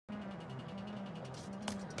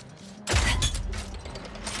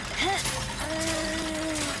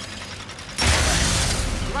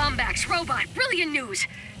Clank's robot, brilliant news.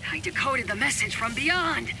 I decoded the message from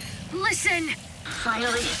beyond. Listen.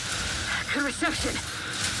 Finally, good reception.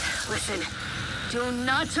 Listen, do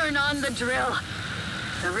not turn on the drill.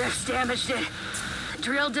 The rift's damaged it. The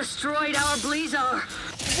drill destroyed our Blizar.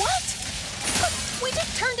 What? But we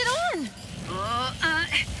just turned it on.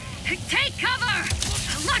 Take cover!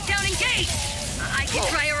 Lockdown engaged! I can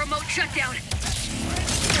try a remote shutdown.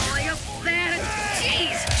 Boy, up that,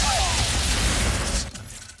 jeez!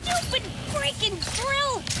 Stupid freaking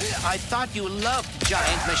drill! I thought you loved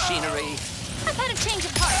giant machinery. I've had a change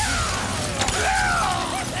of heart.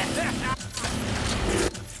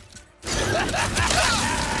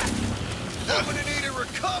 I'm gonna need a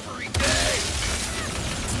recovery day!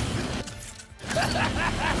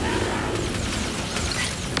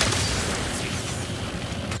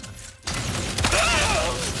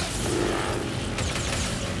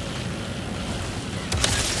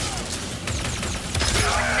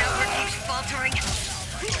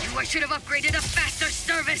 I should have upgraded a faster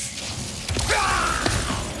service.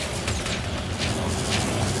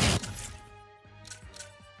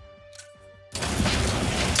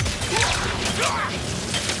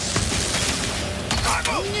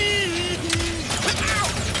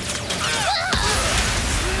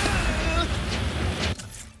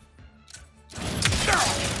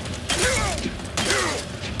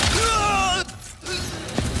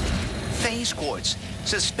 Phase quartz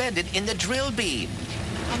suspended in the drill beam.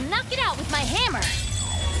 I'll knock it out with my hammer.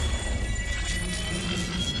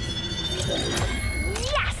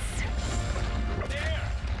 Yes!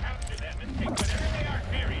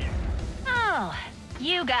 Oh,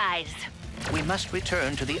 you guys. We must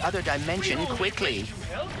return to the other dimension quickly.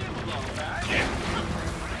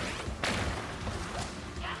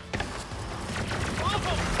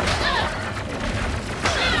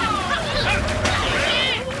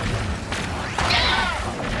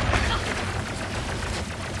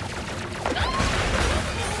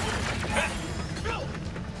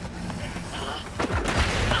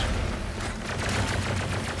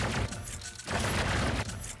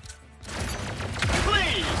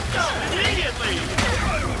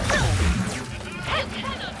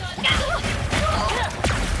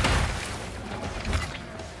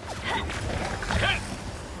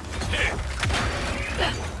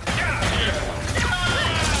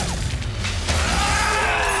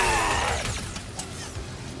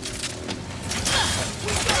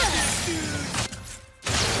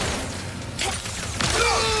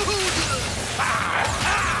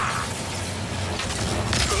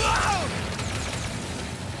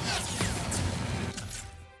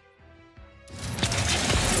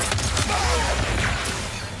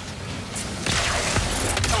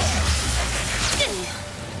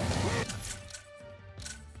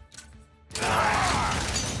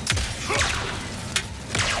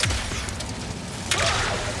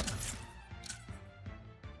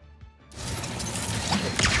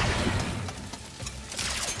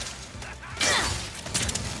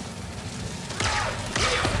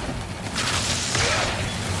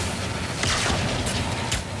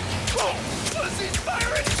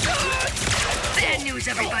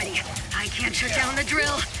 Everybody, I can't shut down the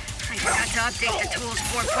drill. I forgot to update the tools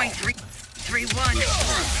 4.331.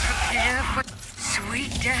 Prepare for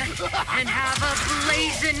sweet death and have a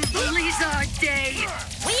blazing Blizzard day.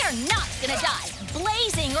 We are not gonna die,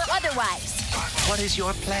 blazing or otherwise. What is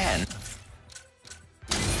your plan?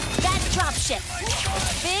 That dropship,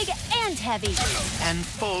 big and heavy. And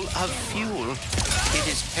full of fuel. It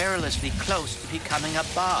is perilously close to becoming a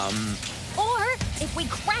bomb. Or, if we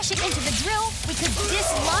crash it into the drill, we could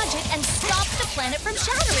dislodge it and stop the planet from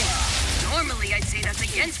shattering. Normally, I'd say that's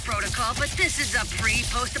against protocol, but this is a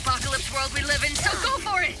pre-post-apocalypse world we live in, so go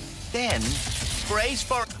for it! Then, brace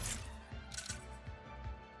for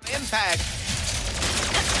impact.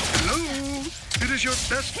 Hello, it is your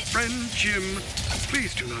best friend, Jim.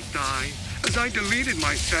 Please do not die, as I deleted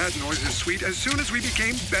my sad noises suite as soon as we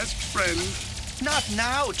became best friends. Not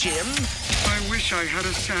now, Jim. I wish I had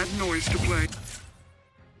a sad noise to play.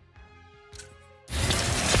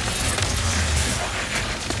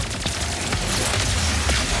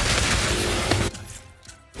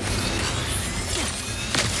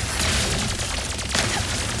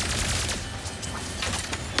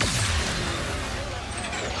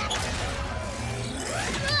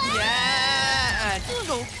 Yeah!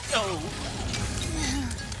 Oh.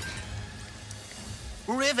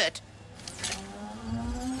 Rivet!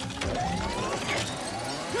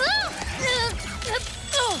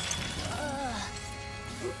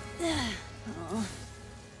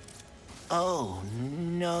 Oh,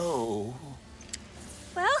 no.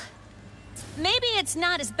 Well, maybe it's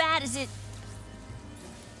not as bad as it...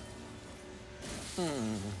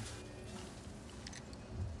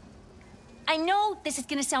 I know this is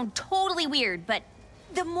gonna sound totally weird, but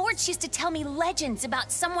the Morts used to tell me legends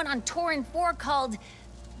about someone on Torin 4 called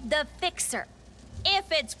the Fixer.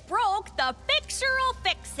 If it's broke, the Fixer'll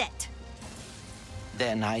fix it.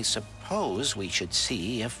 Then I suppose we should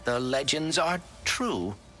see if the legends are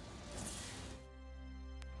true.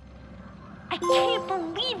 I can't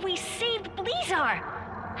believe we saved Blizzar.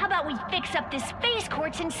 How about we fix up this phase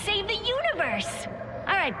quartz and save the universe?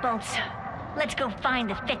 All right, Bolts. Let's go find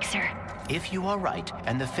the Fixer. If you are right,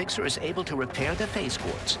 and the Fixer is able to repair the phase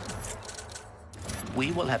quartz,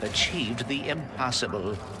 we will have achieved the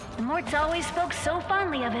impossible. The Morts always spoke so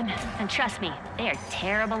fondly of him. And trust me, they are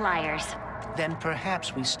terrible liars. Then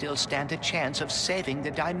perhaps we still stand a chance of saving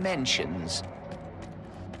the dimensions.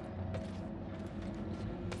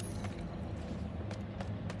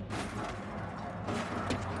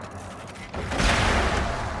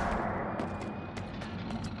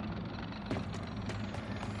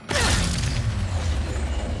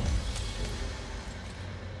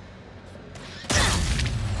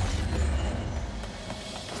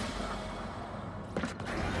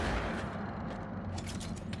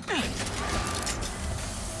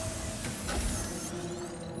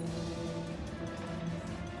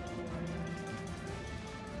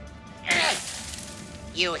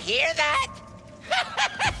 You hear that?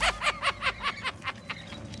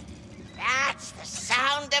 That's the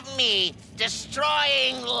sound of me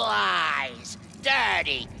destroying lies.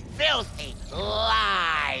 Dirty, filthy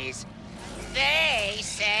lies. They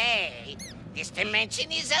say this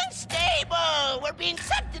dimension is unstable. We're being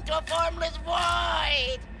sucked into a formless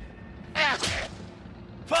void.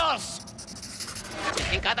 False. You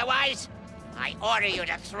think otherwise? I order you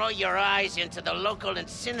to throw your eyes into the local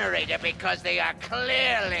incinerator because they are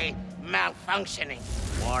clearly malfunctioning.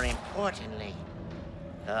 More importantly,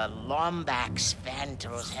 the Lombax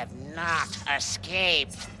Vandals have not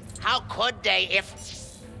escaped. How could they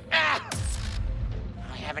if... I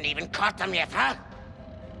haven't even caught them yet, huh?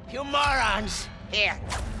 You morons! Here.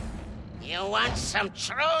 You want some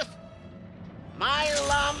truth? My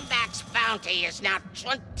Lombax bounty is now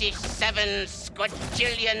 27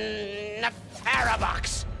 squadrillion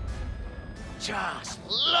Farabucks. Just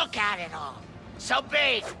look at it all. So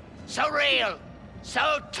big, so real,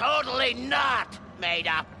 so totally not made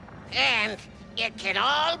up. And it can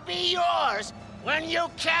all be yours when you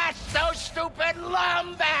catch those stupid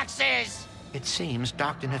Lombaxes! It seems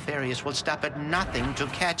Dr. Nefarious will stop at nothing to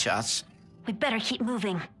catch us. We better keep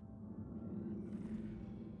moving.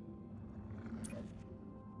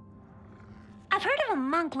 I've heard of a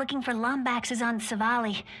monk looking for Lombaxes on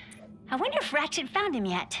Savali. I wonder if Ratchet found him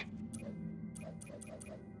yet.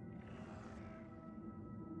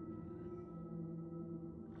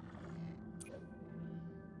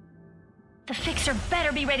 The Fixer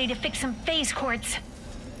better be ready to fix some phase quartz.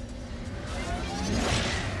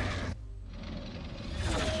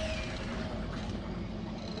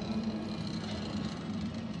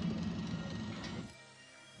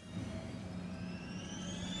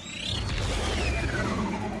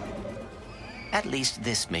 At least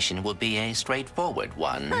this mission will be a straightforward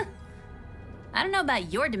one. Huh. I don't know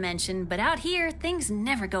about your dimension, but out here, things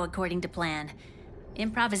never go according to plan.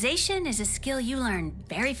 Improvisation is a skill you learn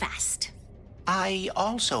very fast. I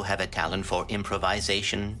also have a talent for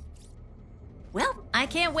improvisation. Well, I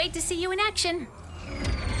can't wait to see you in action.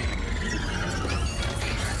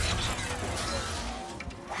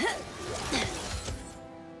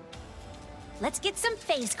 Let's get some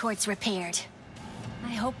phase quartz repaired.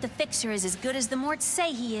 I hope the Fixer is as good as the Morts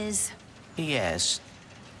say he is. Yes,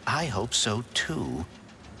 I hope so too.